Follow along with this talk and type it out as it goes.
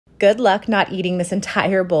Good luck not eating this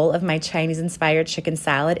entire bowl of my Chinese-inspired chicken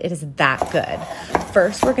salad. It is that good.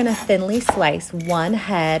 First, we're gonna thinly slice 1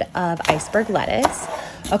 head of iceberg lettuce,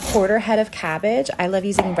 a 1/4 head of cabbage. I love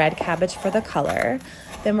using red cabbage for the color.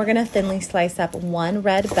 Then we're gonna thinly slice up 1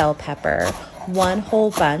 red bell pepper, 1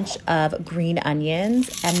 whole bunch of green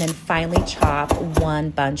onions, and then finally chop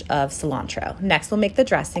 1 bunch of cilantro. Next, we'll make the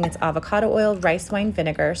dressing. It's avocado oil, rice wine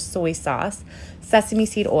vinegar, soy sauce, sesame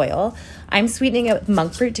seed oil. I'm sweetening it with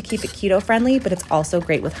monk fruit to keep it keto friendly, but it's also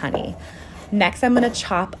great with honey. Next, I'm gonna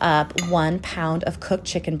chop up 1 pound of cooked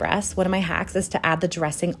chicken breast. One of my hacks is to add the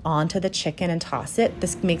dressing onto the chicken and toss it.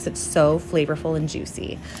 This makes it so flavorful and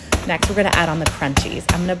juicy. Next, we're gonna add on the crunchies.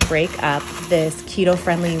 I'm gonna break up this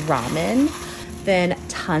keto-friendly ramen, then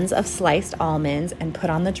tons of sliced almonds and put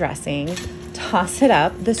on the dressing. Toss it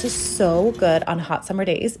up. This is so good on hot summer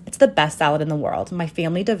days. It's the best salad in the world. My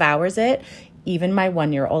family devours it. Even my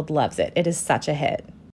 1-year-old loves it. It is such a hit.